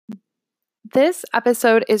This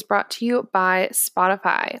episode is brought to you by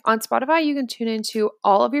Spotify. On Spotify, you can tune into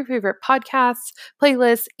all of your favorite podcasts,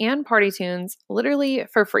 playlists, and party tunes literally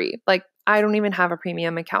for free. Like, I don't even have a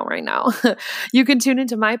premium account right now. You can tune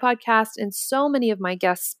into my podcast and so many of my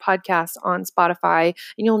guests' podcasts on Spotify,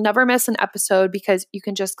 and you'll never miss an episode because you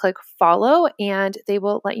can just click follow and they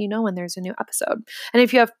will let you know when there's a new episode. And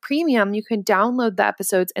if you have premium, you can download the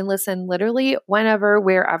episodes and listen literally whenever,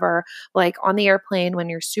 wherever, like on the airplane when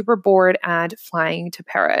you're super bored and flying to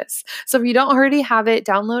Paris. So if you don't already have it,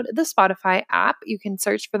 download the Spotify app. You can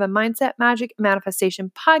search for the Mindset, Magic,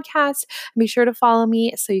 Manifestation podcast. And be sure to follow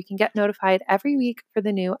me so you can get notified every week for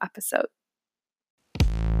the new episode.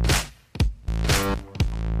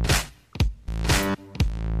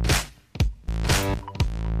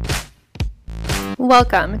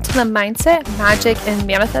 Welcome to the Mindset, Magic, and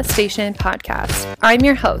Manifestation podcast. I'm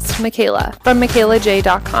your host, Michaela, from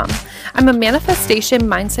MichaelaJ.com. I'm a manifestation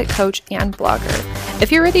mindset coach and blogger.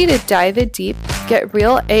 If you're ready to dive in deep, get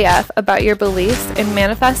real AF about your beliefs, and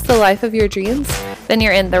manifest the life of your dreams, then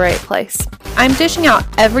you're in the right place. I'm dishing out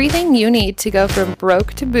everything you need to go from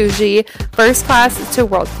broke to bougie, first class to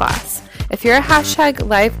world class. If your hashtag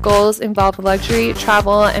life goals involve luxury,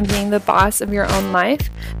 travel, and being the boss of your own life,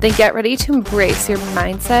 then get ready to embrace your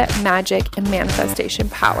mindset, magic, and manifestation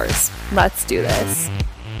powers. Let's do this.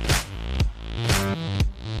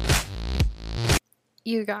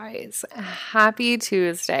 You guys, happy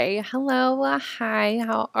Tuesday. Hello, hi,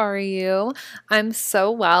 how are you? I'm so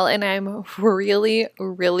well, and I'm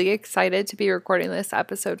really excited to be recording this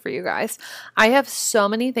episode for you guys. I have so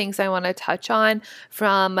many things I want to touch on,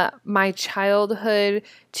 from my childhood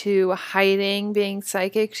to hiding being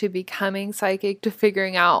psychic, to becoming psychic, to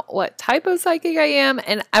figuring out what type of psychic I am,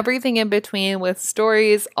 and everything in between, with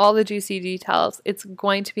stories, all the juicy details. It's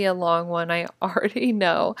going to be a long one, I already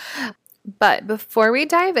know. But before we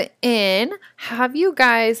dive in, have you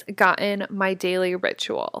guys gotten my daily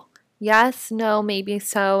ritual? Yes, no, maybe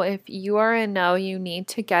so. If you are a no, you need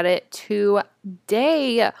to get it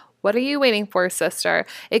today. What are you waiting for, sister?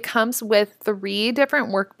 It comes with 3 different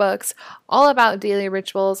workbooks, all about daily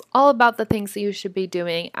rituals, all about the things that you should be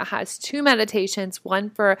doing. It has 2 meditations,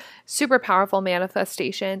 one for super powerful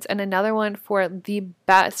manifestations and another one for the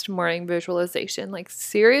best morning visualization. Like,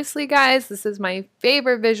 seriously, guys, this is my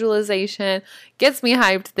favorite visualization. Gets me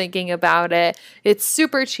hyped thinking about it. It's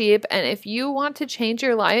super cheap, and if you want to change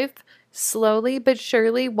your life slowly but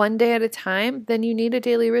surely, one day at a time, then you need a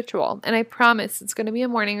daily ritual. And I promise it's going to be a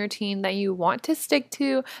morning routine that you want to stick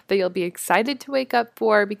to, that you'll be excited to wake up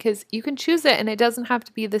for, because you can choose it and it doesn't have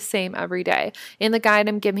to be the same every day. In the guide,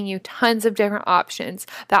 I'm giving you tons of different options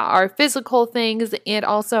that are physical things and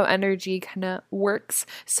also energy kind of works.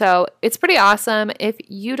 So it's pretty awesome. If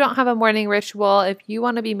you don't have a morning ritual, if you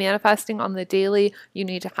want to be manifesting on the daily, you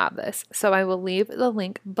need to have this. So I will leave the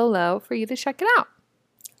link below for you to check it out.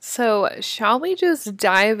 So shall we just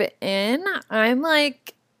dive in? I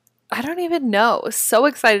don't even know. So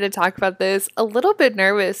excited to talk about this. A little bit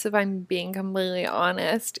nervous, if I'm being completely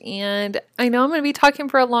honest. And I know I'm going to be talking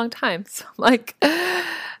for a long time. So I'm like,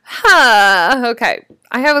 okay.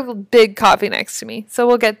 I have a big coffee next to me, so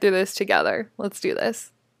we'll get through this together. Let's do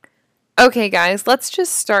this. Okay, guys, let's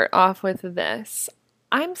just start off with this.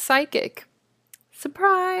 I'm psychic.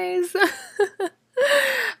 Surprise!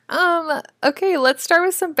 Okay, let's start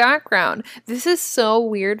with some background. This is so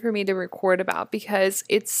weird for me to record about because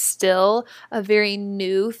it's still a very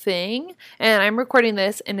new thing, and I'm recording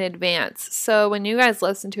this in advance. So when you guys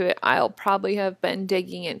listen to it, I'll probably have been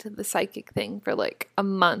digging into the psychic thing for like a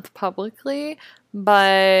month publicly.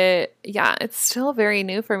 But yeah, it's still very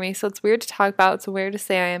new for me, so it's weird to talk about. It's weird to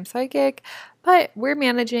say I am psychic, but we're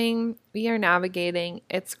managing, we are navigating.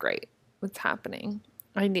 It's great. What's happening?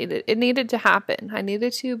 It needed to happen. I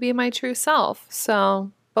needed to be my true self.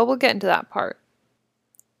 But we'll get into that part.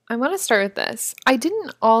 I want to start with this. I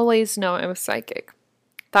didn't always know I was psychic.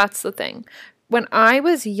 That's the thing. When I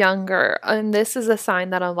was younger, and this is a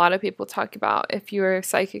sign that a lot of people talk about if you were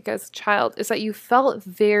psychic as a child, is that you felt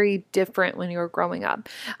very different when you were growing up.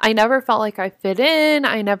 I never felt like I fit in.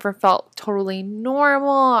 I never felt totally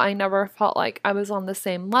normal. I never felt like I was on the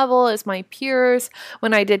same level as my peers.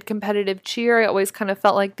 When I did competitive cheer, I always kind of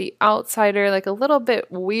felt like the outsider, like a little bit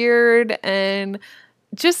weird and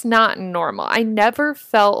just not normal. I never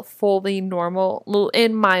felt fully normal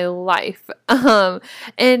in my life.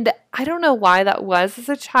 And I don't know why that was as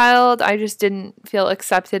a child. I just didn't feel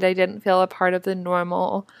accepted. I didn't feel a part of the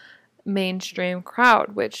normal mainstream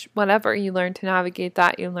crowd, which whatever, you learn to navigate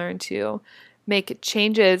that. You learn to make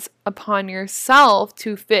changes upon yourself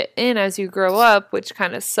to fit in as you grow up, which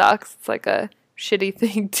kind of sucks. It's like a shitty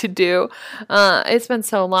thing to do. It's been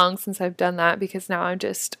so long since I've done that because now I'm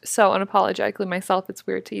just so unapologetically myself. It's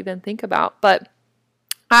weird to even think about. But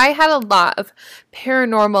I had a lot of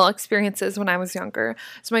paranormal experiences when I was younger.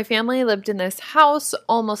 So my family lived in this house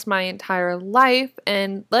almost my entire life.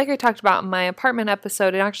 And like I talked about in my apartment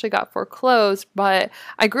episode, it actually got foreclosed, but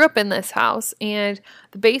I grew up in this house and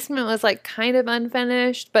the basement was like kind of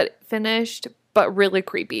unfinished, but finished, but really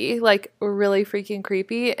creepy, like really freaking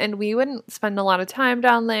creepy. And we wouldn't spend a lot of time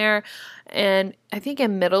down there. And I think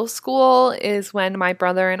in middle school is when my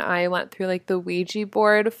brother and I went through like the Ouija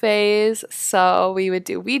board phase. So we would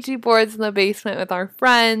do Ouija boards in the basement with our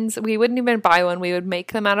friends. We wouldn't even buy one. We would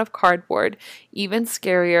make them out of cardboard, even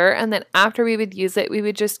scarier. And then after we would use it, we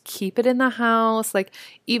would just keep it in the house. Like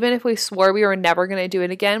even if we swore we were never going to do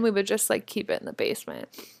it again, we would just like keep it in the basement.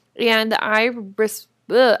 And I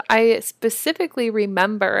specifically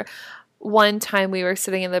remember one time we were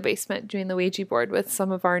sitting in the basement doing the Ouija board with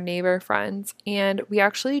some of our neighbor friends, and we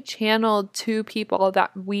actually channeled two people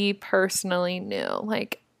that we personally knew,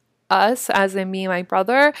 like us, as in me and my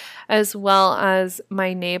brother, as well as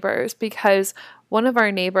my neighbors, because one of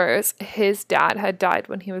our neighbors, his dad had died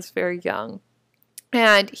when he was very young.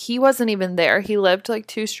 And he wasn't even there. He lived like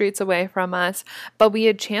 2 streets away from us, but we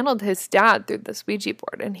had channeled his dad through this Ouija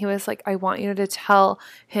board. And he was like, I want you to tell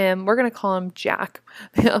him, we're going to call him Jack,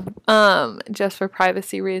 just for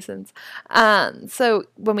privacy reasons. So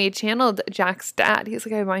when we channeled Jack's dad, he's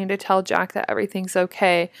like, I want you to tell Jack that everything's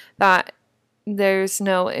okay, that there's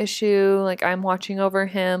no issue, like I'm watching over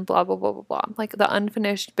him, blah, blah, blah, blah, blah. Like the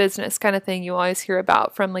unfinished business kind of thing you always hear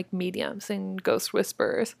about from like mediums and ghost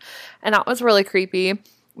whisperers. And that was really creepy.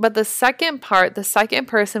 But the second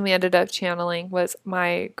person we ended up channeling was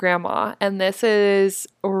my grandma. And this is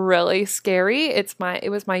really scary. It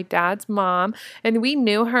was my dad's mom. And we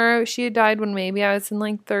knew her. She had died when maybe I was in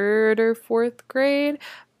like 3rd or 4th grade.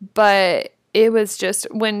 But it was just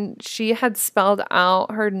when she had spelled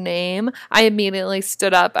out her name, I immediately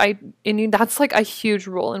stood up. That's like a huge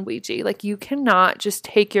rule in Ouija. Like you cannot just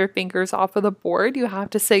take your fingers off of the board. You have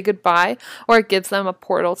to say goodbye, or it gives them a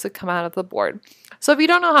portal to come out of the board. So if you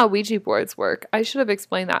don't know how Ouija boards work, I should have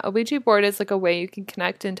explained that. A Ouija board is like a way you can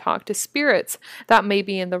connect and talk to spirits that may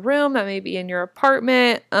be in the room, that may be in your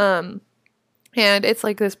apartment. And it's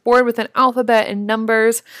like this board with an alphabet and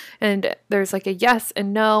numbers, and there's like a yes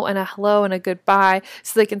and no and a hello and a goodbye.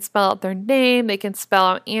 So they can spell out their name, they can spell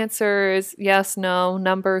out answers, yes, no,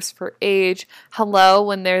 numbers for age, hello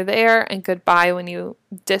when they're there, and goodbye when you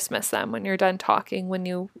dismiss them, when you're done talking, when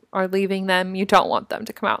you are leaving them, you don't want them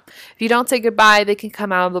to come out. If you don't say goodbye, they can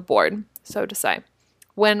come out of the board, so to say.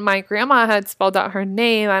 When my grandma had spelled out her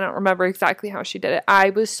name, I don't remember exactly how she did it. I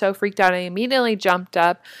was so freaked out. I immediately jumped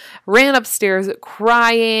up, ran upstairs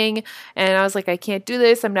crying, and I was like, I can't do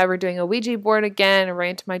this. I'm never doing a Ouija board again. I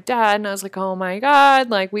ran to my dad, and I was like, oh my God,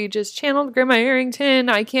 like we just channeled Grandma Harrington.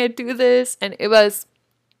 I can't do this. And it was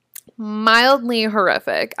mildly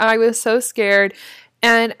horrific. I was so scared.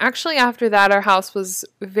 And actually after that, our house was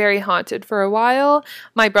very haunted for a while.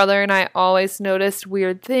 My brother and I always noticed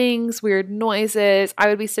weird things, weird noises. I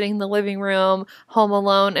would be sitting in the living room, home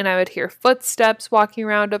alone, and I would hear footsteps walking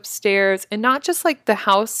around upstairs. And not just like the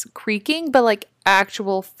house creaking, but like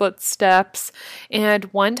actual footsteps. And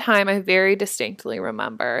one time I very distinctly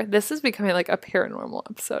remember, this is becoming like a paranormal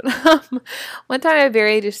episode. One time I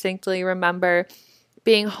very distinctly remember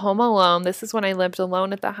being home alone. This is when I lived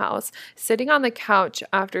alone at the house, sitting on the couch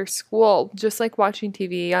after school, just like watching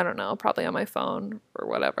TV, I don't know, probably on my phone or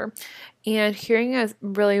whatever, and hearing a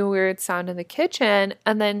really weird sound in the kitchen,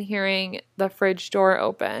 and then hearing the fridge door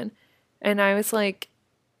open. And I was like,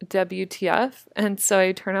 WTF? And so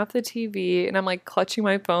I turn off the TV and I'm like clutching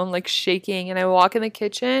my phone, like shaking, and I walk in the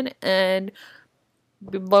kitchen, and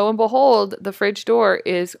lo and behold, the fridge door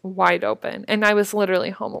is wide open. And I was literally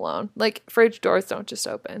home alone. Like, fridge doors don't just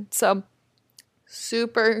open. So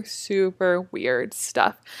super, super weird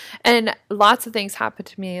stuff. And lots of things happened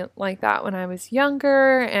to me like that when I was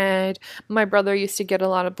younger. And my brother used to get a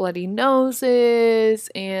lot of bloody noses.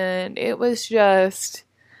 And it was just,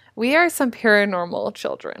 we are some paranormal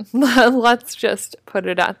children. Let's just put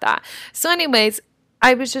it at that. So anyways,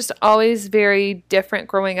 I was just always very different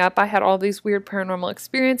growing up. I had all these weird paranormal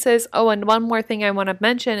experiences. Oh, and one more thing I want to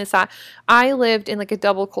mention is that I lived in like a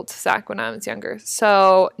double cul-de-sac when I was younger.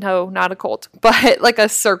 So, no, not a cult, but like a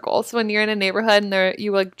circle. So when you're in a neighborhood and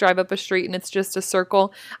you like drive up a street and it's just a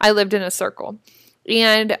circle, I lived in a circle.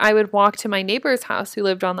 And I would walk to my neighbor's house who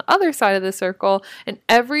lived on the other side of the circle. And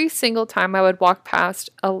every single time I would walk past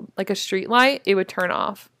a street light, it would turn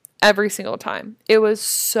off. Every single time. It was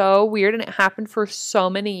so weird, and it happened for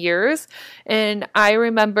so many years. And I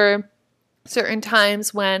remember certain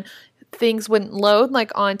times when things wouldn't load,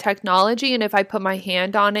 like on technology, and if I put my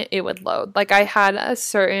hand on it, it would load. Like I had a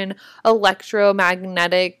certain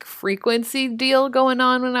electromagnetic frequency deal going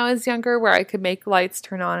on when I was younger, where I could make lights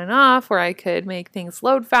turn on and off, where I could make things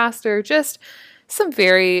load faster, just some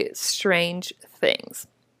very strange things.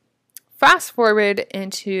 Fast forward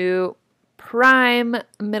into prime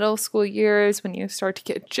middle school years, when you start to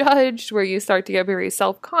get judged, where you start to get very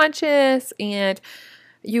self-conscious and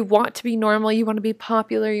you want to be normal, you want to be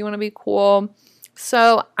popular, you want to be cool.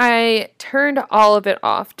 So I turned all of it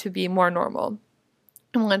off to be more normal.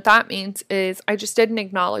 And what that means is I just didn't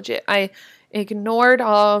acknowledge it. I ignored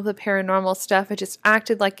all of the paranormal stuff. I just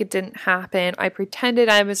acted like it didn't happen. I pretended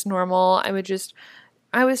I was normal.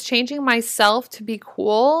 I was changing myself to be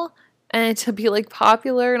cool and to be like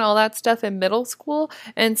popular and all that stuff in middle school.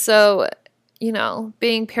 And so,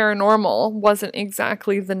 being paranormal wasn't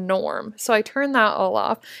exactly the norm. So I turned that all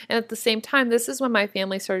off. And at the same time, this is when my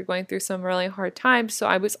family started going through some really hard times. So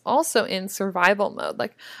I was also in survival mode.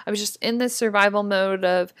 Like I was just in this survival mode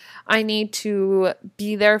of I need to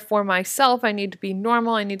be there for myself. I need to be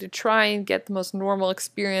normal. I need to try and get the most normal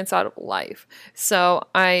experience out of life. So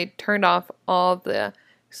I turned off all the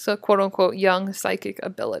quote unquote young psychic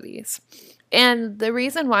abilities. And the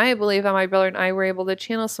reason why I believe that my brother and I were able to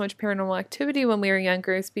channel so much paranormal activity when we were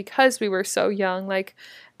younger is because we were so young. Like,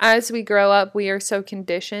 as we grow up, we are so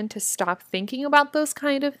conditioned to stop thinking about those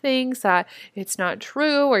kind of things, that it's not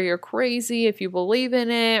true, or you're crazy if you believe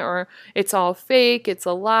in it, or it's all fake, it's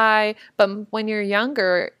a lie. But when you're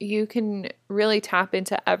younger, you can really tap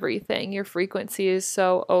into everything. Your frequency is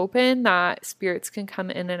so open that spirits can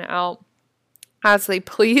come in and out as they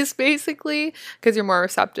please, basically, because you're more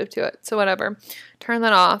receptive to it. So whatever, turn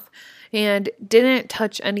that off, and didn't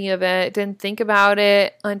touch any of it, didn't think about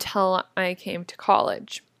it until I came to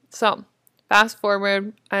college. So fast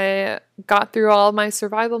forward, I got through all of my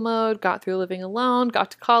survival mode, got through living alone, got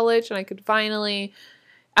to college, and I could finally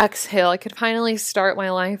exhale. I could finally start my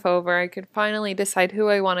life over. I could finally decide who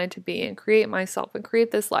I wanted to be and create myself and create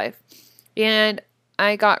this life. And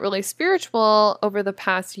I got really spiritual over the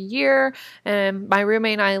past year, and my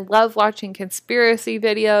roommate and I love watching conspiracy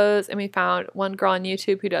videos, and we found one girl on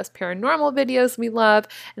YouTube who does paranormal videos we love,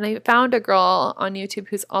 and I found a girl on YouTube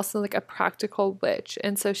who's also like a practical witch,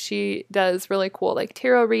 and so she does really cool like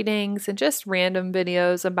tarot readings and just random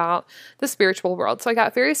videos about the spiritual world. So I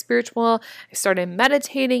got very spiritual. I started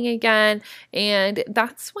meditating again, and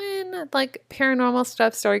that's when like paranormal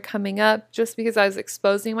stuff started coming up, just because I was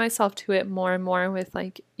exposing myself to it more and more with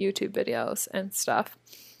like YouTube videos and stuff.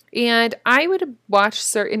 And I would watch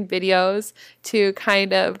certain videos to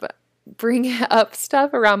kind of bring up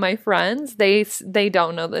stuff around my friends. They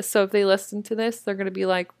don't know this. So if they listen to this, they're going to be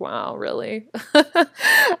like, wow, really?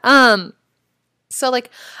 So like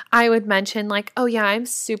I would mention like, oh yeah, I'm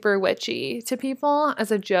super witchy to people as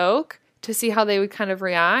a joke, to see how they would kind of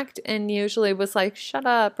react, and usually was like, shut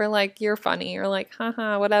up, or like, you're funny, or like,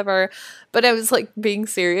 haha, whatever. But I was like being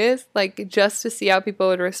serious, like just to see how people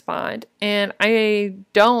would respond. And I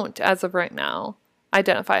don't, as of right now,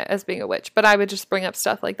 identify as being a witch, but I would just bring up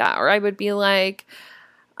stuff like that. Or I would be like,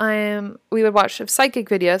 we would watch psychic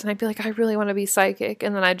videos, and I'd be like, I really want to be psychic.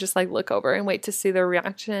 And then I'd just like look over and wait to see their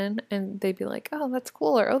reaction. And they'd be like, oh, that's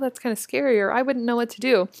cool. Or, oh, that's kind of scary. Or I wouldn't know what to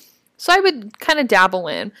do. So I would kind of dabble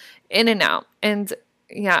in and out, and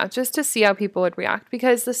yeah, just to see how people would react.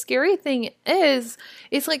 Because the scary thing is,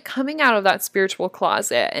 it's like coming out of that spiritual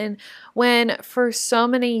closet. And when for so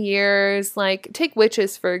many years, like take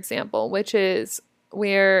witches, for example, witches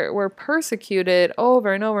were persecuted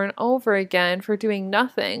over and over and over again for doing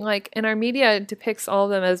nothing. Like, and our media depicts all of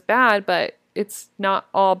them as bad, but it's not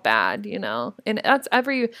all bad, and that's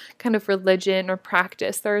every kind of religion or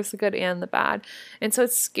practice. There's the good and the bad. And so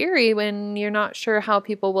it's scary when you're not sure how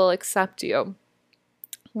people will accept you.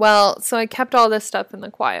 Well, so I kept all this stuff in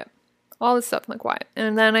the quiet,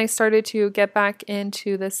 And then I started to get back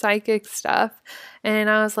into the psychic stuff, and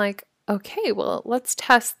I was like, okay, well, let's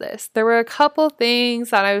test this. There were a couple things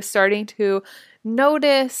that I was starting to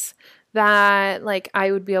notice that like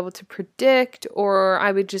I would be able to predict, or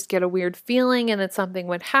I would just get a weird feeling and then something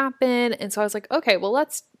would happen. And so I was like, okay, well,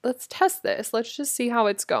 let's test this. Let's just see how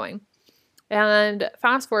it's going. And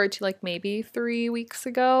fast forward to like maybe 3 weeks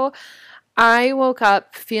ago, I woke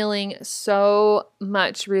up feeling so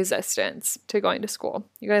much resistance to going to school.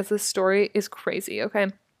 You guys, this story is crazy, okay?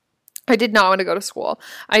 I did not want to go to school.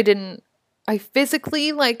 I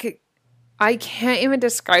physically, like, I can't even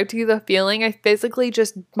describe to you the feeling. I physically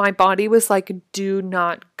just, my body was like, do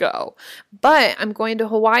not go. But I'm going to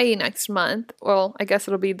Hawaii next month. Well, I guess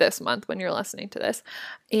it'll be this month when you're listening to this.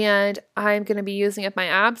 And I'm going to be using up my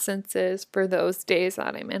absences for those days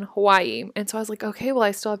that I'm in Hawaii. And so I was like, okay, well,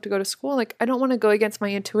 I still have to go to school. Like, I don't want to go against my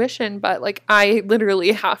intuition, but like, I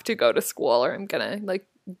literally have to go to school or I'm going to like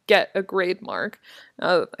get a grade mark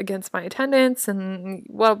against my attendance and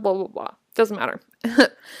blah, blah, blah, blah. Doesn't matter.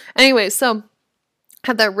 Anyway, so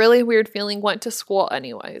had that really weird feeling, went to school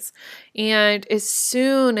anyways. And as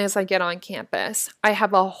soon as I get on campus, I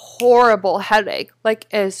have a horrible headache. Like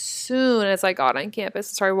as soon as I got on campus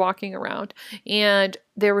and started walking around, and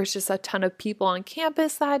there was just a ton of people on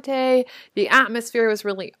campus that day. The atmosphere was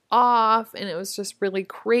really off and it was just really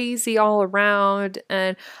crazy all around.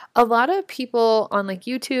 And a lot of people on like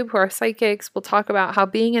YouTube who are psychics will talk about how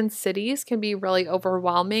being in cities can be really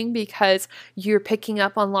overwhelming because you're picking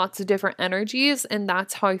up on lots of different energies. And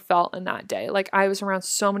that's how I felt in that day. Like I was around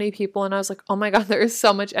so many people and I was like, oh my God, there is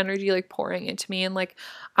so much energy like pouring into me. And like,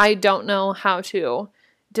 I don't know how to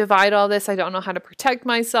divide all this. I don't know how to protect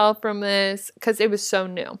myself from this because it was so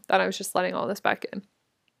new that I was just letting all this back in.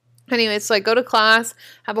 Anyway, so I go to class,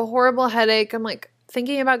 have a horrible headache. I'm like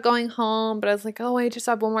thinking about going home, but I was like, oh, I just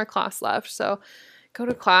have one more class left. So go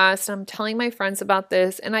to class and I'm telling my friends about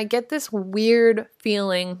this and I get this weird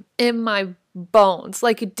feeling in my bones,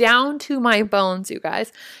 like down to my bones, you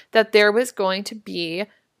guys, that there was going to be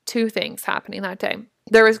two things happening that day.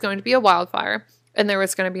 There was going to be a wildfire and there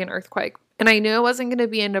was going to be an earthquake. And I knew it wasn't going to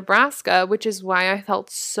be in Nebraska, which is why I felt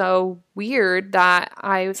so weird that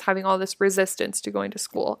I was having all this resistance to going to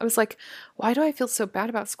school. I was like, why do I feel so bad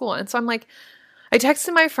about school? And so I'm like, I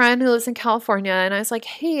texted my friend who lives in California and I was like,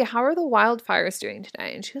 hey, how are the wildfires doing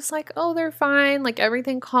today? And she was like, oh, they're fine. Like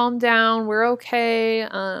everything calmed down. We're okay.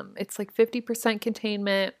 It's like 50%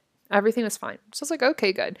 containment. Everything was fine. So I was like,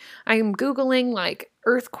 okay, good. I'm Googling like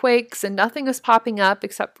earthquakes and nothing was popping up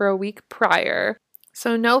except for a week prior.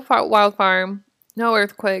 So no wildfire, no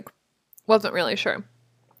earthquake, wasn't really sure.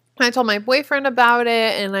 I told my boyfriend about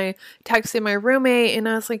it and I texted my roommate and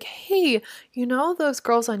I was like, hey, you know those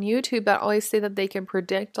girls on YouTube that always say that they can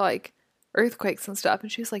predict like earthquakes and stuff? And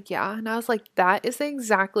she was like, yeah. And I was like, that is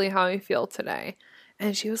exactly how I feel today.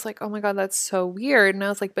 And she was like, oh my God, that's so weird. And I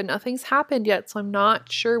was like, but nothing's happened yet, so I'm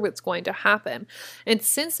not sure what's going to happen. And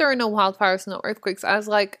since there are no wildfires, no earthquakes, I was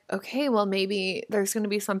like, okay, well, maybe there's going to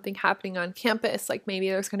be something happening on campus. Like maybe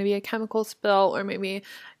there's going to be a chemical spill or maybe,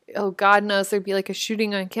 oh, God knows, there'd be like a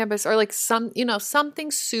shooting on campus or like something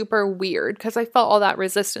super weird because I felt all that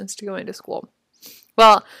resistance to going to school.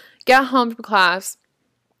 Well, get home from class.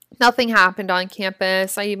 Nothing happened on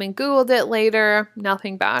campus. I even Googled it later.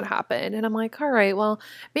 Nothing bad happened. And I'm like, all right, well,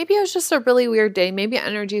 maybe it was just a really weird day. Maybe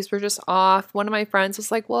energies were just off. One of my friends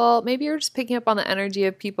was like, well, maybe you're just picking up on the energy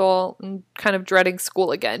of people and kind of dreading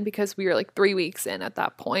school again because we were like 3 weeks in at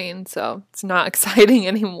that point. So it's not exciting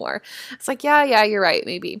anymore. It's like, yeah, you're right,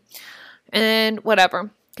 maybe. And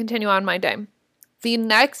whatever. Continue on my day. The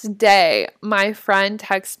next day, my friend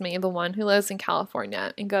texts me, the one who lives in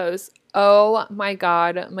California, and goes, oh my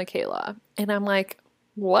God, Michaela. And I'm like,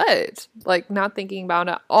 what? Like not thinking about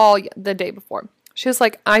it all the day before. She was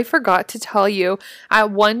like, I forgot to tell you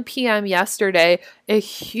at 1 p.m. yesterday, a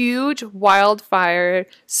huge wildfire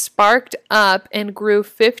sparked up and grew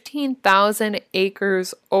 15,000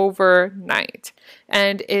 acres overnight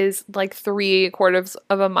and is like 3/4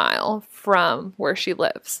 of a mile from where she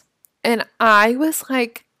lives. And I was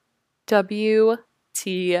like, WTF.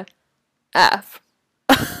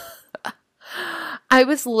 I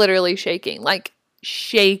was literally shaking.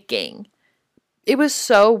 It was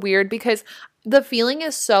so weird because the feeling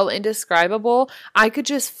is so indescribable. I could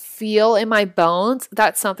just feel in my bones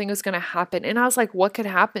that something was going to happen. And I was like, what could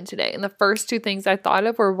happen today? And the first two things I thought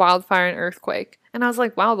of were wildfire and earthquake. And I was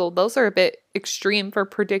like, wow, those are a bit extreme for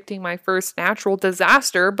predicting my first natural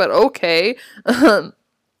disaster, but okay.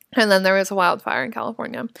 And then there was a wildfire in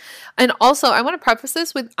California. And also, I want to preface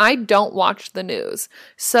this with, I don't watch the news.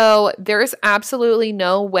 So there's absolutely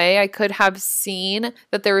no way I could have seen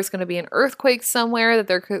that there was going to be an earthquake somewhere, that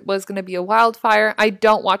there was going to be a wildfire. I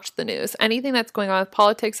don't watch the news. Anything that's going on with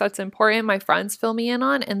politics that's important, my friends fill me in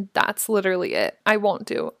on, and that's literally it. I won't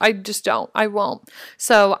do. I just don't. I won't.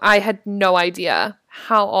 So I had no idea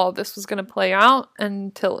how all this was going to play out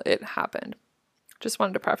until it happened. Just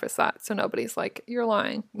wanted to preface that so nobody's like, you're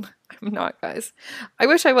lying. I'm not, guys. I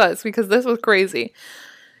wish I was because this was crazy.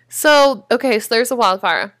 So there's a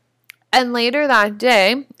wildfire. And later that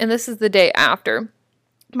day, and this is the day after,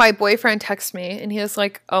 my boyfriend texted me and he was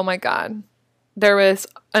like, oh my God, there was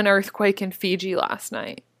an earthquake in Fiji last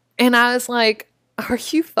night. And I was like, Are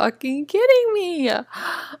you fucking kidding me? I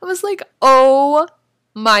was like, oh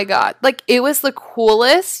my God. Like, it was the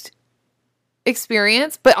coolest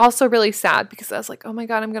experience, but also really sad because I was like, oh my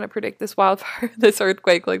God, I'm going to predict this wildfire, this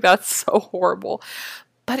earthquake. Like, that's so horrible.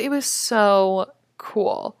 But it was so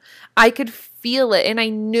cool. I could feel it and I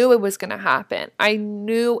knew it was going to happen. I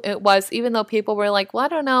knew it was, even though people were like, well, I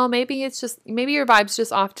don't know, maybe your vibe's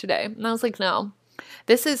just off today. And I was like, no,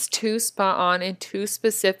 this is too spot on and too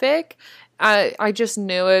specific. I just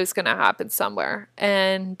knew it was going to happen somewhere.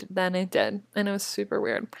 And then it did. And it was super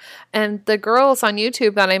weird. And the girls on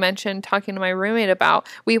YouTube that I mentioned talking to my roommate about,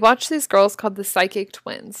 we watched these girls called the Psychic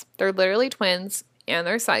Twins. They're literally twins and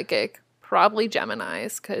they're psychic. Probably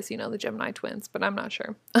Geminis, because, you know, the Gemini twins, but I'm not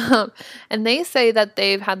sure. And they say that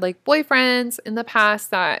they've had like boyfriends in the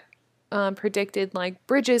past that predicted like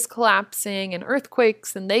bridges collapsing and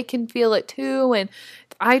earthquakes, and they can feel it too. And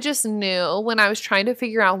I just knew when I was trying to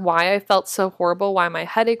figure out why I felt so horrible, why my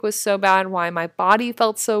headache was so bad, why my body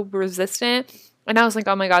felt so resistant. And I was like,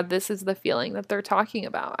 oh my God, this is the feeling that they're talking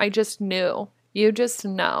about. I just knew. You just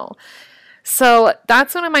know. So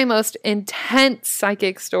that's one of my most intense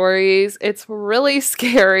psychic stories. It's really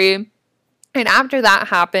scary. And after that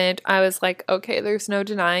happened, I was like, okay, there's no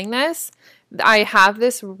denying this. I have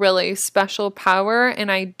this really special power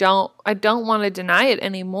and I don't want to deny it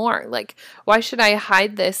anymore. Like, why should I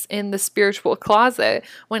hide this in the spiritual closet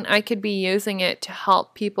when I could be using it to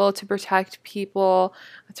help people, to protect people,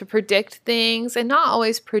 to predict things, and not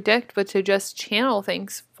always predict, but to just channel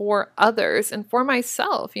things for others and for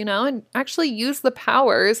myself, you know, and actually use the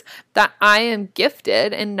powers that I am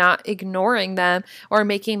gifted and not ignoring them or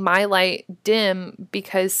making my light dim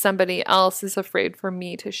because somebody else is afraid for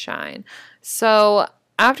me to shine. So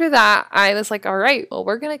after that, I was like, all right, well,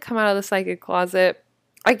 we're going to come out of the psychic closet.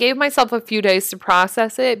 I gave myself a few days to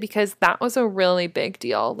process it because that was a really big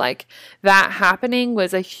deal. Like, that happening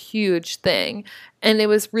was a huge thing. And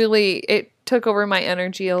it took over my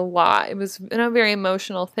energy a lot. It was a very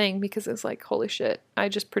emotional thing because it's like, holy shit, I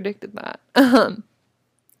just predicted that. And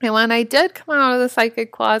when I did come out of the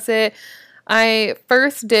psychic closet, I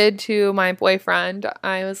first did to my boyfriend.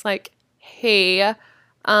 I was like, hey,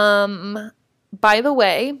 by the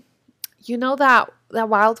way, you know that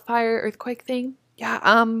wildfire earthquake thing?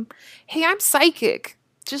 Yeah, hey, I'm psychic,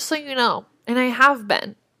 just so you know. And I have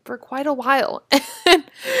been for quite a while.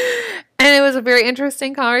 And it was a very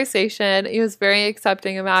interesting conversation. He was very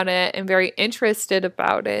accepting about it and very interested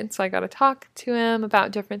about it. So I got to talk to him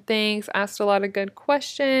about different things, asked a lot of good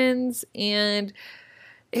questions, and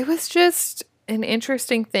it was just an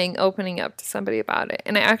interesting thing opening up to somebody about it.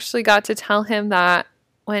 And I actually got to tell him that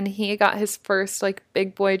when he got his first like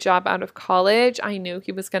big boy job out of college, I knew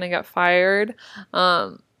he was going to get fired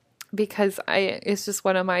because it's just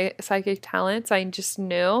one of my psychic talents. I just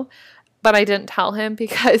knew, but I didn't tell him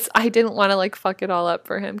because I didn't want to like fuck it all up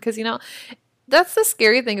for him. Because, you know, that's the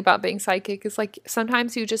scary thing about being psychic is like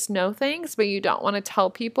sometimes you just know things, but you don't want to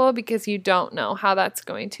tell people because you don't know how that's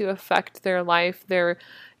going to affect their life, their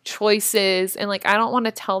choices, and like I don't want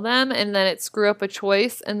to tell them and then it screw up a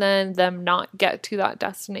choice and then them not get to that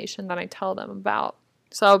destination that I tell them about.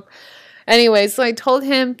 So anyways, so I told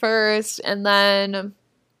him first, and then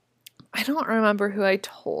I don't remember who I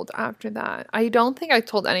told after that. I don't think I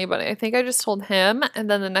told anybody. I think I just told him, and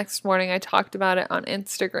then the next morning I talked about it on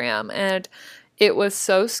Instagram, and it was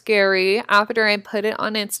so scary. After I put it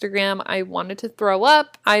on Instagram, I wanted to throw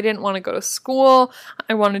up. I didn't want to go to school.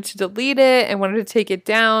 I wanted to delete it. I wanted to take it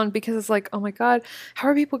down because it's like, oh my God, how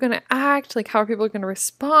are people going to act? Like, how are people going to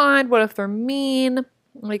respond? What if they're mean?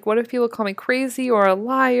 Like, what if people call me crazy or a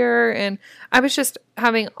liar? And I was just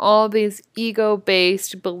having all these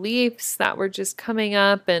ego-based beliefs that were just coming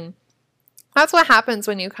up. And that's what happens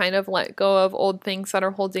when you kind of let go of old things that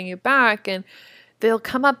are holding you back, and they'll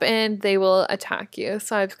come up and they will attack you.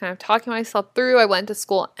 So I was kind of talking myself through. I went to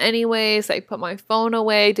school anyways. I put my phone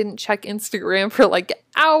away, didn't check Instagram for like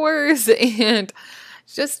hours, and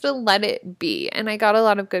just to let it be. And I got a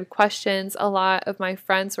lot of good questions. A lot of my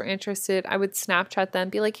friends were interested. I would Snapchat them,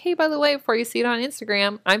 be like, hey, by the way, before you see it on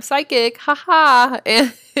Instagram, I'm psychic, haha.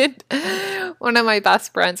 And one of my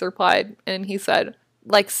best friends replied, and he said,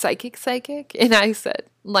 like psychic? And I said,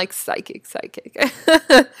 like psychic.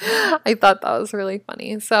 I thought that was really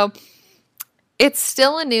funny. So it's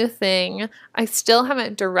still a new thing. I still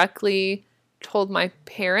haven't directly told my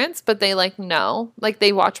parents, but they like know. Like,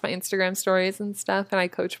 they watch my Instagram stories and stuff, and I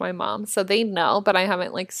coach my mom, so they know, but I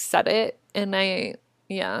haven't like said it. And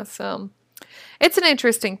so it's an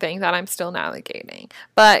interesting thing that I'm still navigating.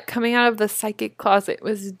 But coming out of the psychic closet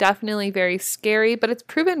was definitely very scary, but it's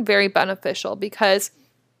proven very beneficial because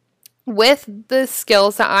with the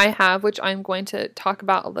skills that I have, which I'm going to talk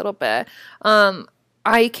about a little bit,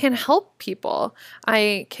 I can help people.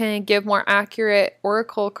 I can give more accurate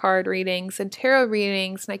oracle card readings and tarot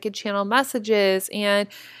readings, and I can channel messages, and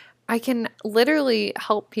I can literally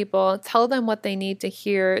help people, tell them what they need to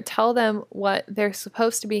hear, tell them what they're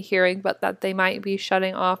supposed to be hearing, but that they might be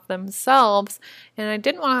shutting off themselves. And I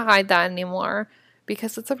didn't want to hide that anymore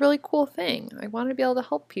because it's a really cool thing. I want to be able to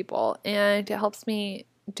help people, and it helps me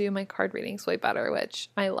do my card readings way better, which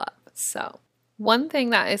I love. So, one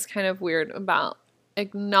thing that is kind of weird about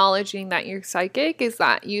acknowledging that you're psychic is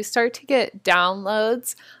that you start to get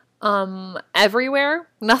downloads everywhere.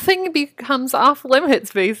 Nothing becomes off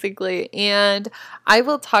limits, basically. And I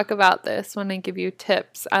will talk about this when I give you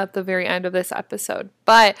tips at the very end of this episode.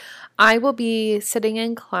 But I will be sitting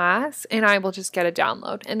in class and I will just get a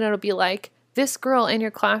download, and it'll be like, this girl in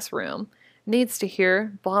your classroom needs to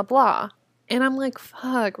hear blah blah. And I'm like,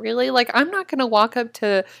 fuck, really? Like, I'm not going to walk up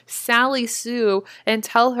to Sally Sue and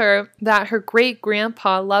tell her that her great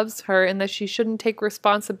grandpa loves her and that she shouldn't take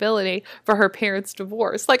responsibility for her parents'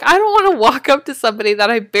 divorce. Like, I don't want to walk up to somebody that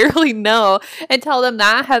I barely know and tell them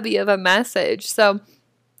that heavy of a message. So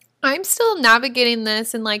I'm still navigating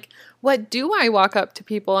this, and like, what do I walk up to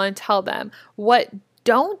people and tell them? What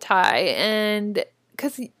don't I? And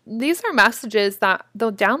because these are messages that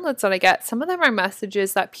the downloads that I get, some of them are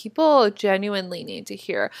messages that people genuinely need to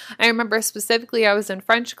hear. I remember specifically I was in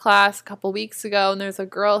French class a couple weeks ago, and there's a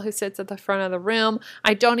girl who sits at the front of the room.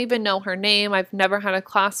 I don't even know her name. I've never had a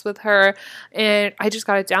class with her. And I just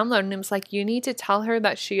got a download, and it was like, you need to tell her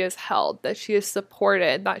that she is held, that she is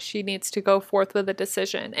supported, that she needs to go forth with a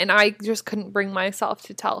decision. And I just couldn't bring myself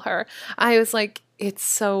to tell her. I was like, it's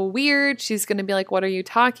so weird. She's going to be like, what are you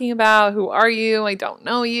talking about? Who are you? I don't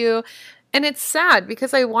know you. And it's sad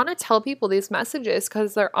because I want to tell people these messages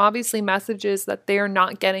because they're obviously messages that they're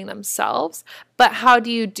not getting themselves. But how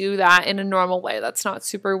do you do that in a normal way that's not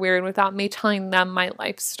super weird without me telling them my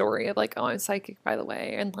life story of like, oh, I'm psychic, by the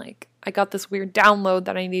way. And like, I got this weird download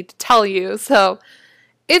that I need to tell you. So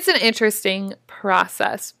it's an interesting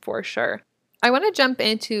process for sure. I want to jump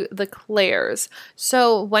into the clairs.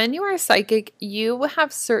 So when you are psychic, you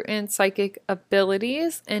have certain psychic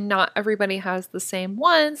abilities, and not everybody has the same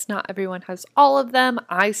ones. Not everyone has all of them.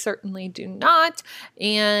 I certainly do not.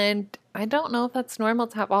 And I don't know if that's normal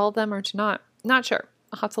to have all of them or to not. Not sure.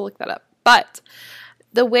 I'll have to look that up. But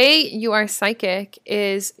the way you are psychic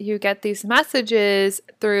is you get these messages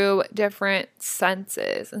through different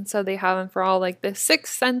senses. And so they have them for all like the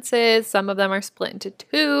 6 senses. Some of them are split into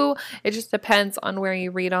 2. It just depends on where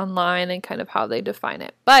you read online and kind of how they define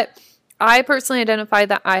it. But I personally identify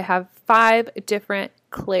that I have 5 different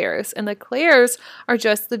clairs. And the clairs are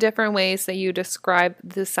just the different ways that you describe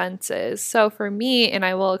the senses. So for me, and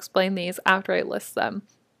I will explain these after I list them,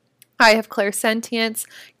 I have clairsentience,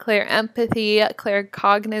 clairempathy,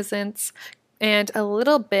 claircognizance, and a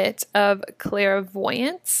little bit of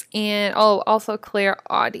clairvoyance, and also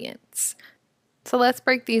clairaudience. So let's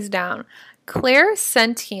break these down.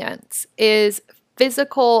 Clairsentience is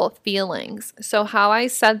physical feelings. So how I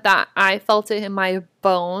said that I felt it in my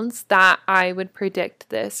bones that I would predict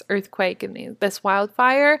this earthquake and this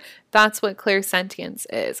wildfire, that's what clairsentience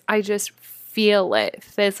is. I just feel it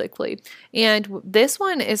physically. And this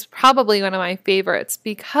one is probably one of my favorites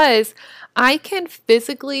because I can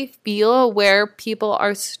physically feel where people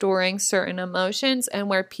are storing certain emotions and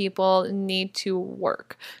where people need to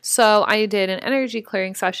work. So I did an energy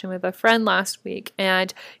clearing session with a friend last week,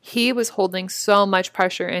 and he was holding so much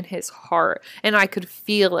pressure in his heart, and I could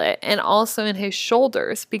feel it, and also in his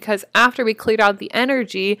shoulders, because after we cleared out the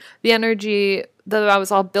energy that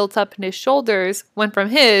was all built up in his shoulders went from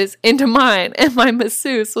his into mine, and my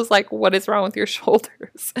masseuse was like, what is wrong with your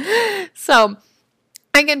shoulders? So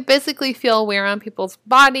I can physically feel where on people's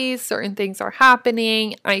bodies certain things are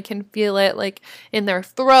happening. I can feel it like in their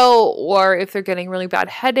throat, or if they're getting really bad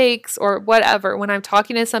headaches or whatever. When I'm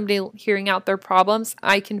talking to somebody, hearing out their problems,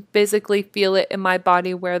 I can physically feel it in my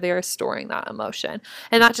body where they are storing that emotion.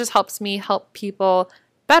 And that just helps me help people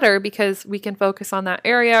better because we can focus on that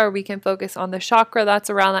area, or we can focus on the chakra that's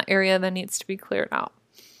around that area that needs to be cleared out.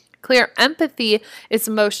 Clairempathy is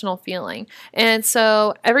emotional feeling. And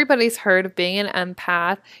so everybody's heard of being an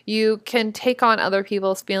empath. You can take on other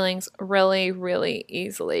people's feelings really, really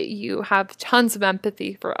easily. You have tons of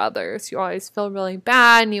empathy for others. You always feel really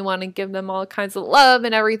bad and you want to give them all kinds of love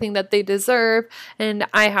and everything that they deserve. And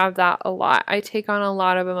I have that a lot. I take on a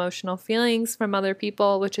lot of emotional feelings from other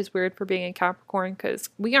people, which is weird for being a Capricorn because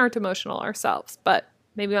we aren't emotional ourselves, but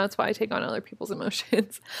maybe that's why I take on other people's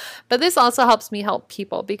emotions. But this also helps me help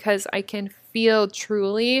people because I can feel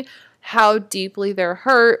truly how deeply they're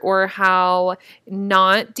hurt or how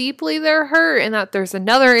not deeply they're hurt, and that there's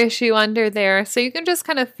another issue under there. So you can just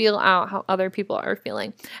kind of feel out how other people are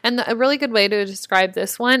feeling. And a really good way to describe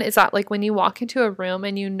this one is that, like, when you walk into a room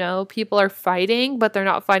and you know people are fighting, but they're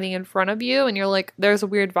not fighting in front of you, and you're like, there's a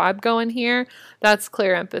weird vibe going here, that's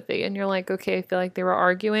clear empathy. And you're like, okay, I feel like they were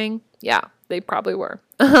arguing. Yeah, they probably were.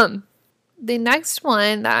 The next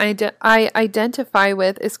one that I identify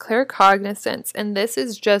with is claircognizance, and this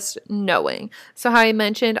is just knowing. So how I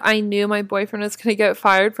mentioned I knew my boyfriend was going to get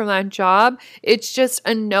fired from that job. It's just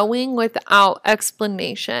a knowing without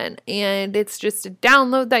explanation, and it's just a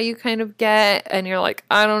download that you kind of get, and you're like,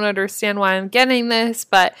 I don't understand why I'm getting this,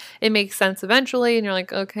 but it makes sense eventually, and you're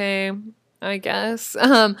like, okay, I guess.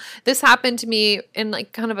 This happened to me in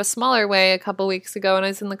like kind of a smaller way a couple weeks ago, and I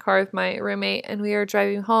was in the car with my roommate and we were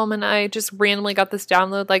driving home, and I just randomly got this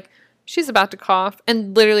download like, she's about to cough,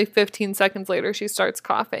 and literally 15 seconds later she starts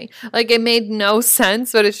coughing. Like, it made no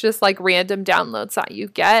sense, but it's just like random downloads that you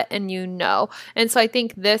get and you know. And so I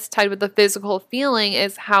think this tied with the physical feeling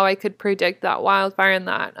is how I could predict that wildfire and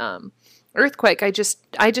that earthquake. I just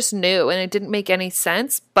knew, and it didn't make any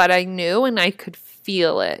sense, but I knew and I could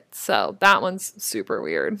feel it. So that one's super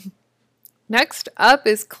weird. Next up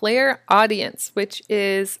is clairaudience, which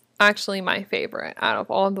is actually my favorite out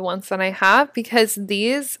of all of the ones that I have, because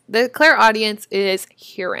the clairaudience is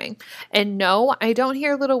hearing. And no, I don't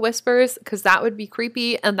hear little whispers, because that would be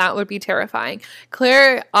creepy and that would be terrifying.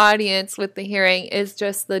 Clairaudience with the hearing is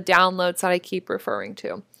just the downloads that I keep referring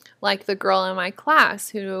to. Like the girl in my class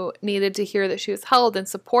who needed to hear that she was held and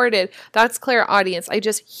supported. That's clairaudience. I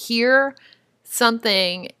just hear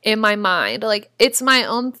something in my mind. Like, it's my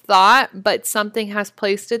own thought, but something has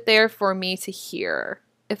placed it there for me to hear,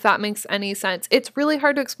 if that makes any sense. It's really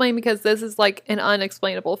hard to explain because this is like an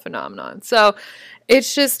unexplainable phenomenon. So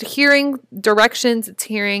it's just hearing directions, it's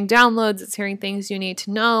hearing downloads, it's hearing things you need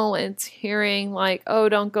to know, it's hearing like, oh,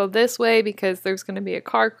 don't go this way because there's going to be a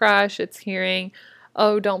car crash. It's hearing,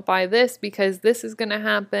 oh, don't buy this because this is going to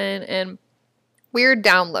happen, and weird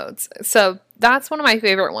downloads. So that's one of my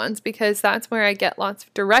favorite ones, because that's where I get lots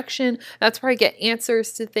of direction. That's where I get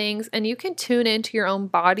answers to things. And you can tune into your own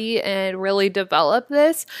body and really develop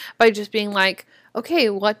this by just being like, okay,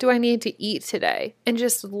 what do I need to eat today? And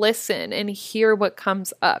just listen and hear what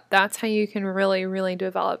comes up. That's how you can really, really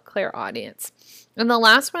develop clairaudience. And the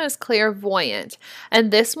last one is clairvoyant.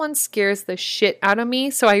 And this one scares the shit out of me,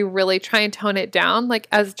 so I really try and tone it down. Like,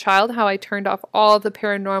 as a child, how I turned off all the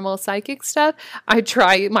paranormal psychic stuff, I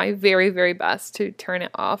try my very, very best to turn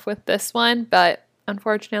it off with this one. But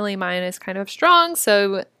unfortunately, mine is kind of strong,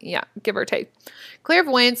 so yeah, give or take.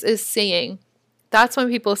 Clairvoyance is seeing. That's when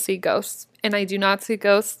people see ghosts. And I do not see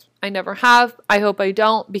ghosts. I never have. I hope I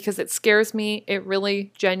don't, because it scares me. It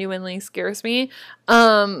really genuinely scares me.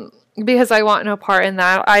 Because I want no part in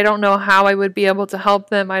that. I don't know how I would be able to help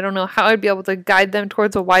them. I don't know how I'd be able to guide them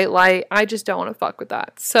towards a white light. I just don't want to fuck with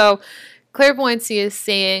that. So clairvoyancy is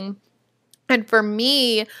seeing. And for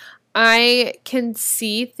me, I can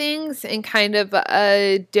see things in kind of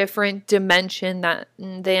a different dimension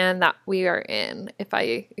than that we are in, if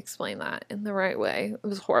I explain that in the right way. It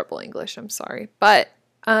was horrible English, I'm sorry. But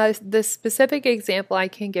the specific example I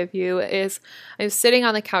can give you is I was sitting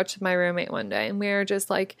on the couch with my roommate one day, and we were just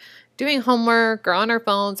like doing homework or on our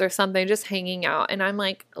phones or something, just hanging out. And I'm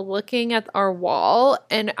like looking at our wall,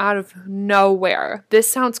 and out of nowhere,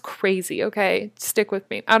 this sounds crazy, okay? Stick with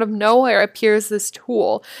me. Out of nowhere appears this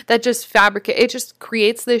tool that just it just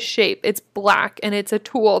creates this shape. It's black and it's a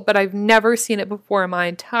tool, but I've never seen it before in my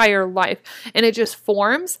entire life. And it just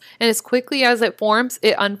forms, and as quickly as it forms,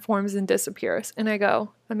 it unforms and disappears. And I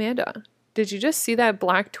go, Amanda, did you just see that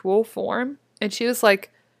black tool form? And she was like,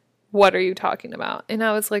 what are you talking about? And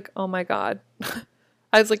I was like, oh my God.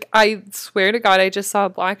 I was like, I swear to God, I just saw a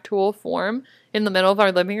black tool form in the middle of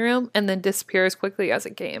our living room and then disappear as quickly as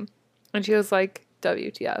it came. And she was like,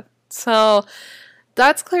 WTF. So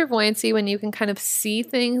that's clairvoyancy, when you can kind of see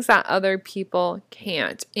things that other people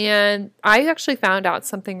can't. And I actually found out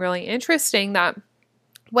something really interesting, that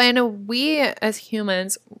when we as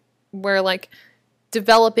humans were like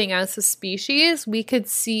developing as a species, we could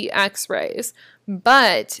see x-rays.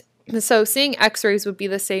 But so seeing x-rays would be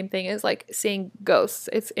the same thing as like seeing ghosts.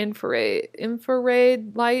 It's infrared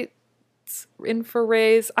lights,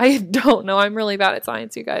 infrarays. I don't know. I'm really bad at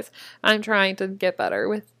science, you guys. I'm trying to get better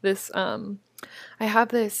with this. I have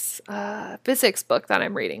this physics book that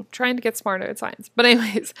I'm reading, trying to get smarter at science. But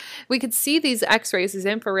anyways, we could see these x-rays, these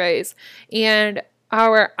infrarays, and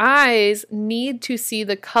our eyes need to see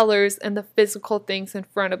the colors and the physical things in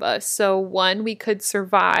front of us. So one, we could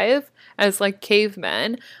survive as like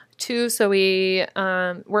cavemen. 2, so we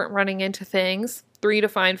weren't running into things. 3, to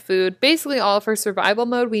find food. Basically, all for survival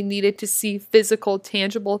mode, we needed to see physical,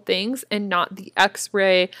 tangible things and not the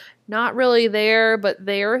X-ray, not really there, but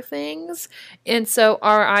there things. And so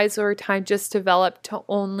our eyes over time just developed to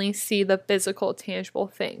only see the physical, tangible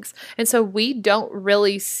things. And so we don't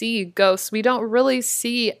really see ghosts. We don't really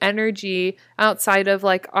see energy outside of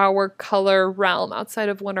like our color realm, outside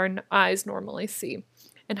of what our eyes normally see.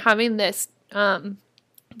 And having this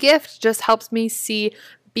gift just helps me see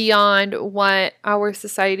beyond what our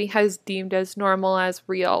society has deemed as normal, as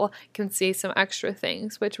real. Can see some extra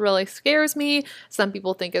things, which really scares me. Some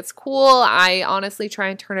people think it's cool. I honestly try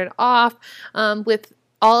and turn it off. With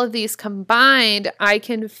all of these combined, I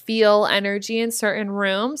can feel energy in certain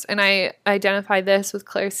rooms, and I identify this with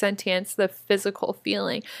clairsentience, the physical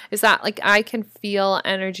feeling, is that like I can feel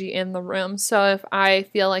energy in the room. So if I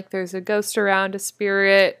feel like there's a ghost around, a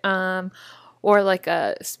spirit, or like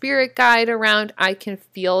a spirit guide around, I can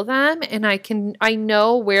feel them, and I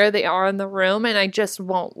know where they are in the room, and I just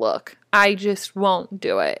won't look. I just won't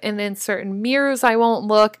do it. And in certain mirrors, I won't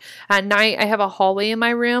look. At night, I have a hallway in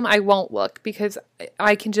my room. I won't look because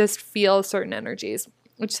I can just feel certain energies,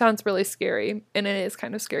 which sounds really scary, and it is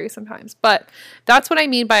kind of scary sometimes. But that's what I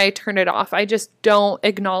mean by I turn it off. I just don't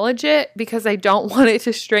acknowledge it because I don't want it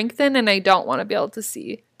to strengthen, and I don't want to be able to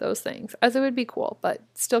see those things, as it would be cool, but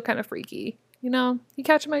still kind of freaky. You know, you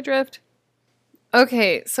catch my drift?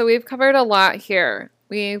 Okay, so we've covered a lot here.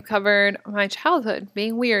 We've covered my childhood,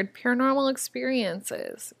 being weird, paranormal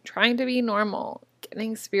experiences, trying to be normal,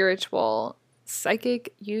 getting spiritual,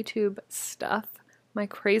 psychic YouTube stuff, my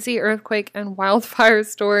crazy earthquake and wildfire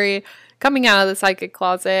story, coming out of the psychic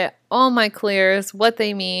closet, all my clears, what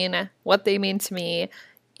they mean to me,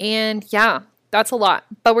 and yeah. That's a lot,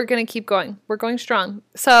 but we're going to keep going. We're going strong.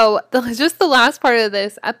 So just the last part of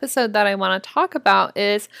this episode that I want to talk about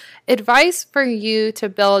is advice for you to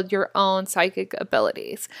build your own psychic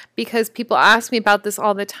abilities, because people ask me about this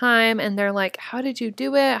all the time, and they're like, how did you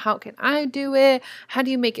do it? How can I do it? How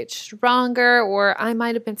do you make it stronger? Or I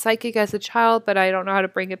might have been psychic as a child, but I don't know how to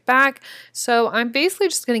bring it back. So I'm basically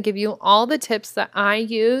just going to give you all the tips that I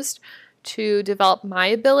used to develop my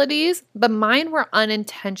abilities, but mine were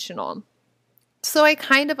unintentional. So I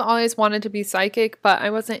kind of always wanted to be psychic, but I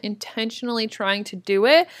wasn't intentionally trying to do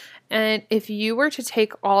it. And if you were to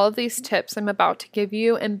take all of these tips I'm about to give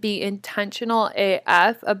you and be intentional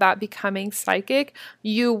AF about becoming psychic,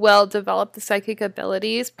 you will develop the psychic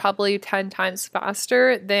abilities probably 10 times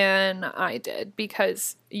faster than I did,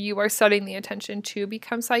 because you are setting the intention to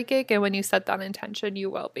become psychic. And when you set that intention, you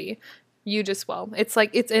will be. You just will. It's like,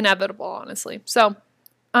 it's inevitable, honestly. So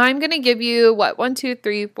I'm going to give you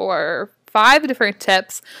 5 different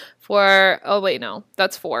tips for, oh wait, no,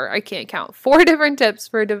 that's 4. I can't count. 4 different tips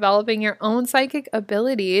for developing your own psychic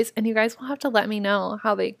abilities, and you guys will have to let me know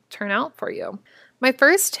how they turn out for you. My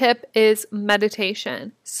first tip is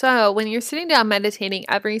meditation. So when you're sitting down meditating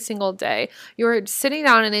every single day, you're sitting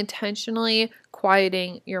down and intentionally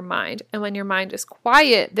quieting your mind. And when your mind is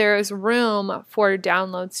quiet, there is room for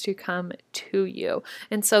downloads to come to you.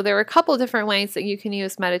 And so there are a couple different ways that you can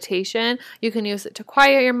use meditation. You can use it to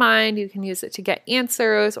quiet your mind. You can use it to get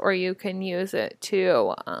answers, or you can use it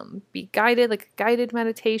to be guided, like a guided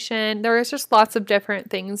meditation. There is just lots of different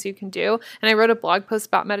things you can do. And I wrote a blog post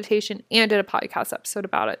about meditation and did a podcast episode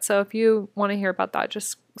about it. So if you want to hear about that,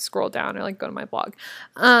 just scroll down or like go to my blog.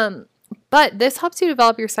 But this helps you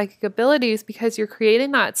develop your psychic abilities because you're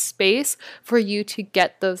creating that space for you to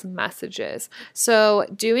get those messages. So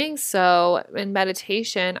doing so in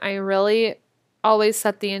meditation, I really always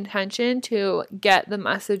set the intention to get the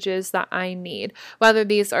messages that I need, whether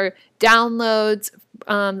these are downloads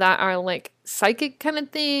that are like psychic kind of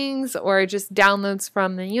things, or just downloads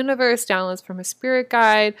from the universe, downloads from a spirit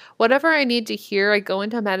guide, whatever I need to hear. I go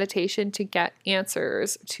into meditation to get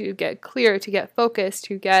answers, to get clear, to get focused,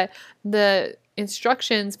 to get the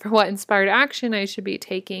instructions for what inspired action I should be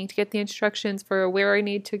taking, to get the instructions for where I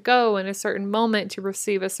need to go in a certain moment to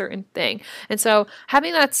receive a certain thing. And so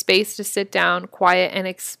having that space to sit down, quiet, and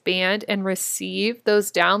expand and receive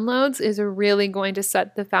those downloads is really going to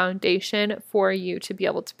set the foundation for you to be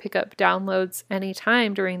able to pick up downloads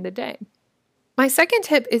anytime during the day. My second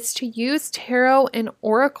tip is to use tarot and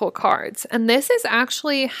oracle cards. And this is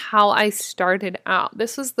actually how I started out.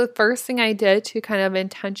 This was the first thing I did to kind of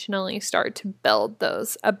intentionally start to build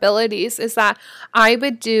those abilities, is that I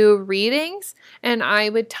would do readings and I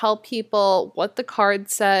would tell people what the card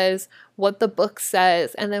says, what the book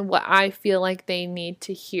says, and then what I feel like they need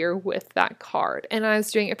to hear with that card. And I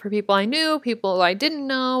was doing it for people I knew, people I didn't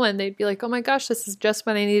know, and they'd be like, oh my gosh, this is just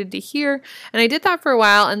what I needed to hear. And I did that for a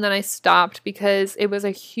while, and then I stopped because it was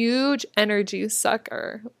a huge energy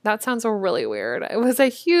sucker. That sounds really weird. It was a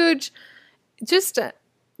huge, just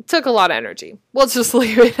took a lot of energy. We'll just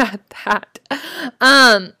leave it at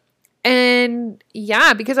that. And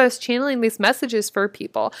yeah, because I was channeling these messages for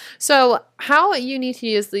people. So how you need to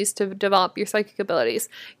use these to develop your psychic abilities: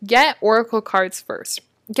 get oracle cards first.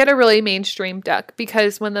 Get a really mainstream deck,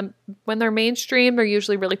 because when they're mainstream, they're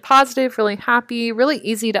usually really positive, really happy, really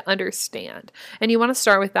easy to understand. And you want to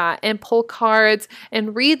start with that and pull cards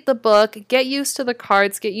and read the book, get used to the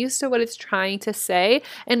cards, get used to what it's trying to say.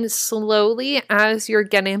 And slowly, as you're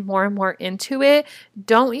getting more and more into it,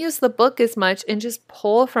 don't use the book as much and just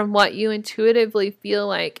pull from what you intuitively feel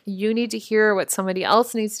like you need to hear, what somebody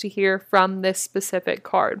else needs to hear from this specific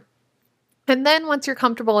card. And then once you're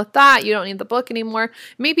comfortable with that, you don't need the book anymore,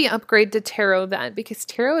 maybe upgrade to tarot then, because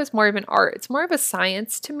tarot is more of an art. It's more of a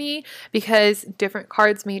science to me, because different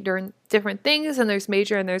cards mean different things, and there's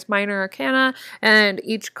major and there's minor arcana, and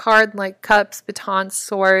each card, like cups, batons,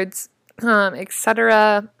 swords,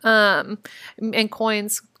 etc., and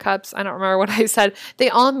coins, cups, I don't remember what I said, they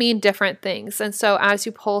all mean different things. And so as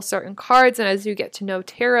you pull certain cards and as you get to know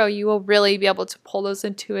tarot, you will really be able to pull those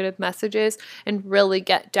intuitive messages and really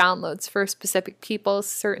get downloads for specific people,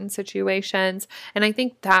 certain situations. And I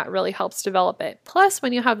think that really helps develop it. Plus,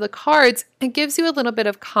 when you have the cards, it gives you a little bit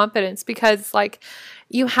of confidence, because like,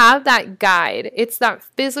 you have that guide. It's that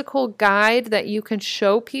physical guide that you can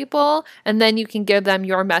show people, and then you can give them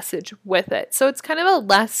your message with it. So it's kind of a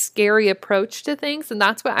less scary approach to things. And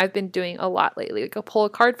that's what I've been doing a lot lately. Like, I'll pull a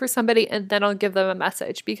card for somebody and then I'll give them a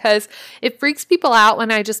message, because it freaks people out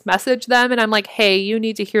when I just message them and I'm like, hey, you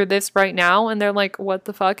need to hear this right now. And they're like, what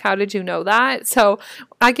the fuck? How did you know that? So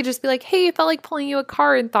I could just be like, hey, I felt like pulling you a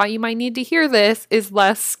card and thought you might need to hear this, is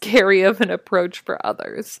less scary of an approach for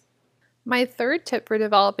others. My third tip for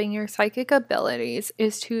developing your psychic abilities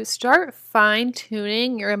is to start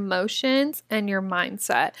fine-tuning your emotions and your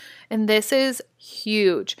mindset. And this is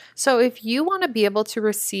huge. So if you want to be able to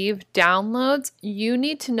receive downloads, you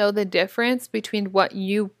need to know the difference between what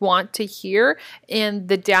you want to hear and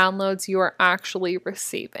the downloads you are actually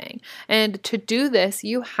receiving. And to do this,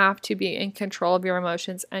 you have to be in control of your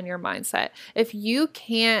emotions and your mindset. If you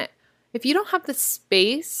don't have the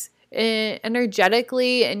space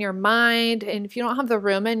energetically in your mind, and if you don't have the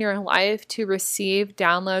room in your life to receive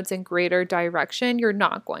downloads in greater direction, you're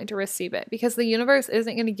not going to receive it, because the universe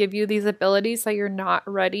isn't going to give you these abilities that you're not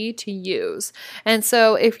ready to use. And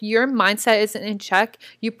so if your mindset isn't in check,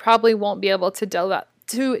 you probably won't be able to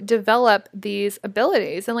develop these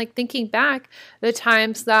abilities. And like, thinking back, the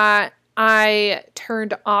times that I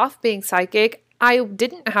turned off being psychic, I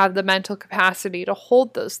didn't have the mental capacity to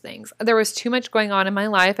hold those things. There was too much going on in my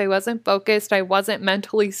life. I wasn't focused. I wasn't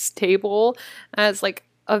mentally stable as like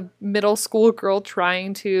a middle school girl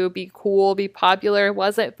trying to be cool, be popular.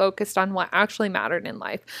 Wasn't focused on what actually mattered in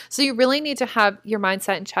life. So you really need to have your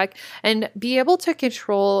mindset in check and be able to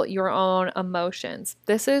control your own emotions.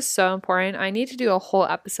 This is so important. I need to do a whole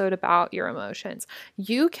episode about your emotions.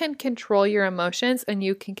 You can control your emotions and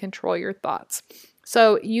you can control your thoughts.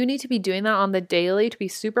 So you need to be doing that on the daily, to be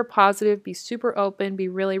super positive, be super open, be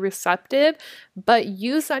really receptive, but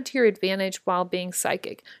use that to your advantage while being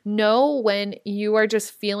psychic. Know when you are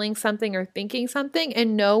just feeling something or thinking something,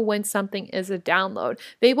 and know when something is a download.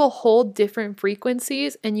 They will hold different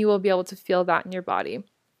frequencies and you will be able to feel that in your body.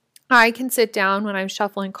 I can sit down when I'm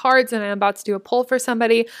shuffling cards and I'm about to do a pull for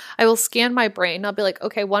somebody. I will scan my brain. I'll be like,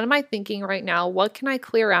 okay, what am I thinking right now? What can I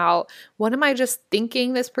clear out? What am I just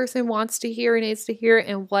thinking this person wants to hear or needs to hear?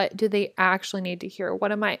 And what do they actually need to hear?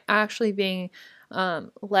 What am I actually being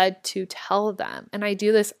led to tell them? And I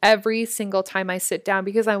do this every single time I sit down,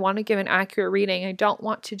 because I want to give an accurate reading. I don't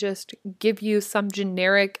want to just give you some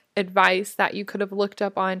generic advice that you could have looked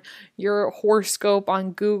up on your horoscope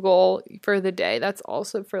on Google for the day. That's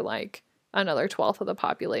also for like another 12th of the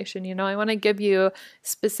population. I want to give you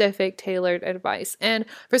specific tailored advice. And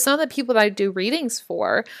for some of the people that I do readings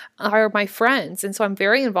for are my friends. And so I'm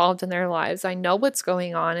very involved in their lives. I know what's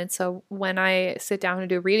going on. And so when I sit down and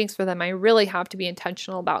do readings for them, I really have to be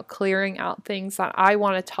intentional about clearing out things that I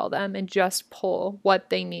want to tell them and just pull what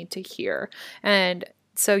they need to hear. And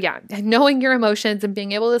so yeah, knowing your emotions and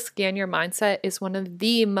being able to scan your mindset is one of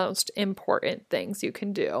the most important things you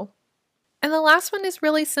can do. And the last one is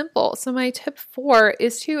really simple. So my tip 4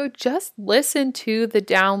 is to just listen to the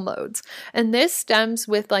downloads. And this stems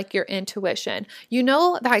with like your intuition. You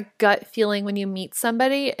know that gut feeling when you meet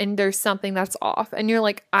somebody and there's something that's off and you're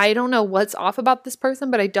like, I don't know what's off about this person,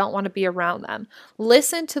 but I don't want to be around them.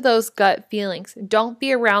 Listen to those gut feelings. Don't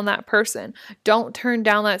be around that person. Don't turn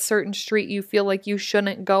down that certain street you feel like you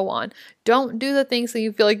shouldn't go on. Don't do the things that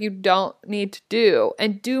you feel like you don't need to do,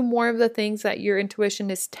 and do more of the things that your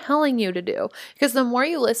intuition is telling you to do. Because the more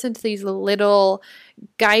you listen to these little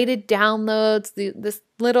guided downloads, this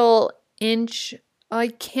little inch,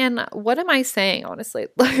 what am I saying, honestly?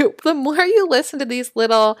 The more you listen to these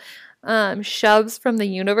little shoves from the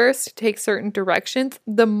universe to take certain directions,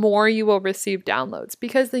 the more you will receive downloads.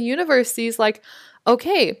 Because the universe sees like,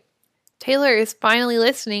 okay, Taylor is finally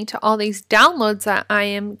listening to all these downloads that I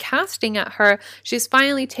am casting at her. She's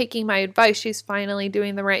finally taking my advice. She's finally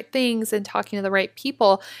doing the right things and talking to the right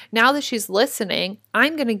people. Now that she's listening,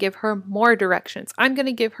 I'm going to give her more directions. I'm going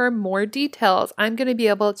to give her more details. I'm going to be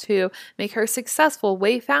able to make her successful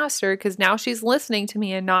way faster because now she's listening to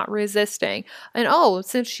me and not resisting. And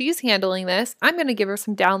since she's handling this, I'm going to give her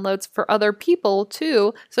some downloads for other people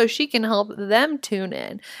too, so she can help them tune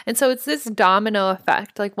in. And so it's this domino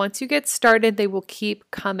effect. Like once you get started, they will keep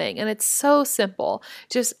coming. And it's so simple.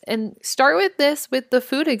 And start with the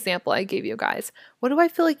food example I gave you guys. What do I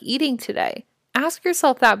feel like eating today? Ask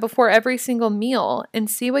yourself that before every single meal and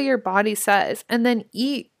see what your body says, and then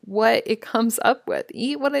eat what it comes up with.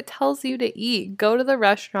 Eat what it tells you to eat. Go to the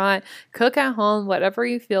restaurant, cook at home, whatever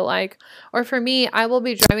you feel like. Or for me, I will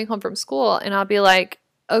be driving home from school and I'll be like,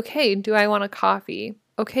 okay, do I want a coffee?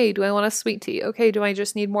 Okay, do I want a sweet tea? Okay, do I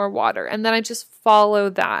just need more water? And then I just follow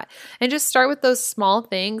that and just start with those small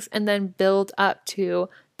things and then build up to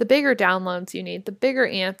the bigger downloads you need, the bigger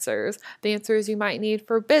answers, the answers you might need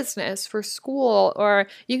for business, for school, or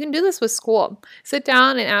you can do this with school. Sit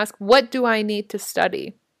down and ask, what do I need to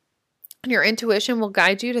study? Your intuition will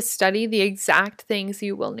guide you to study the exact things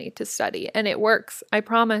you will need to study. And it works. I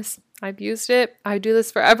promise. I've used it. I do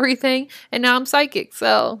this for everything. And now I'm psychic.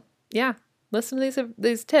 So yeah, listen to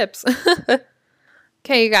these tips.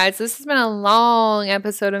 Okay, you guys, this has been a long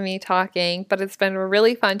episode of me talking, but it's been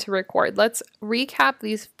really fun to record. Let's recap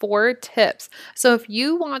these 4 tips. So if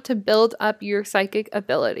you want to build up your psychic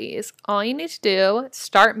abilities, all you need to do,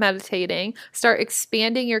 start meditating, start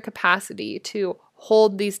expanding your capacity to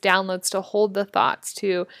hold these downloads, to hold the thoughts,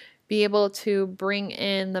 to be able to bring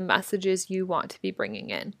in the messages you want to be bringing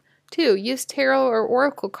in. 2, use tarot or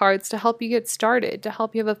oracle cards to help you get started, to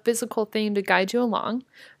help you have a physical thing to guide you along.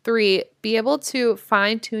 3, be able to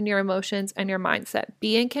fine-tune your emotions and your mindset.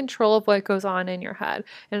 Be in control of what goes on in your head.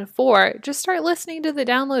 And 4, just start listening to the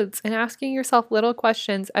downloads and asking yourself little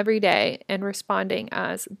questions every day and responding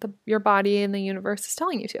as your body and the universe is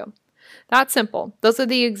telling you to. That's simple. Those are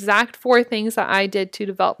the exact 4 things that I did to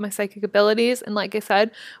develop my psychic abilities. And like I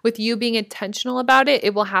said, with you being intentional about it,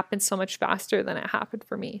 it will happen so much faster than it happened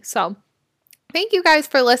for me. So thank you guys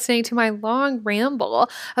for listening to my long ramble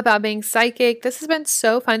about being psychic. This has been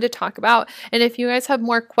so fun to talk about. And if you guys have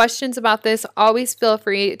more questions about this, always feel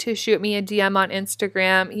free to shoot me a DM on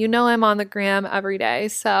Instagram. You know I'm on the gram every day,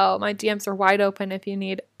 so my DMs are wide open if you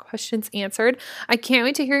need questions answered. I can't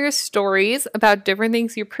wait to hear your stories about different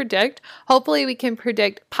things you predict. Hopefully we can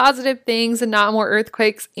predict positive things and not more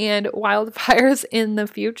earthquakes and wildfires in the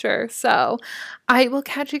future. So I will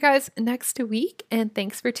catch you guys next week, and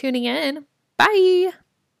thanks for tuning in. Bye!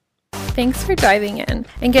 Thanks for diving in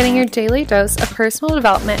and getting your daily dose of personal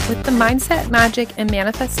development with the Mindset, Magic, and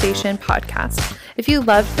Manifestation podcast. If you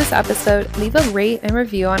loved this episode, leave a rate and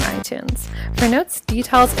review on iTunes. For notes,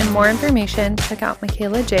 details, and more information, check out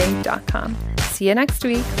michaelaj.com. See you next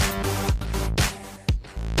week.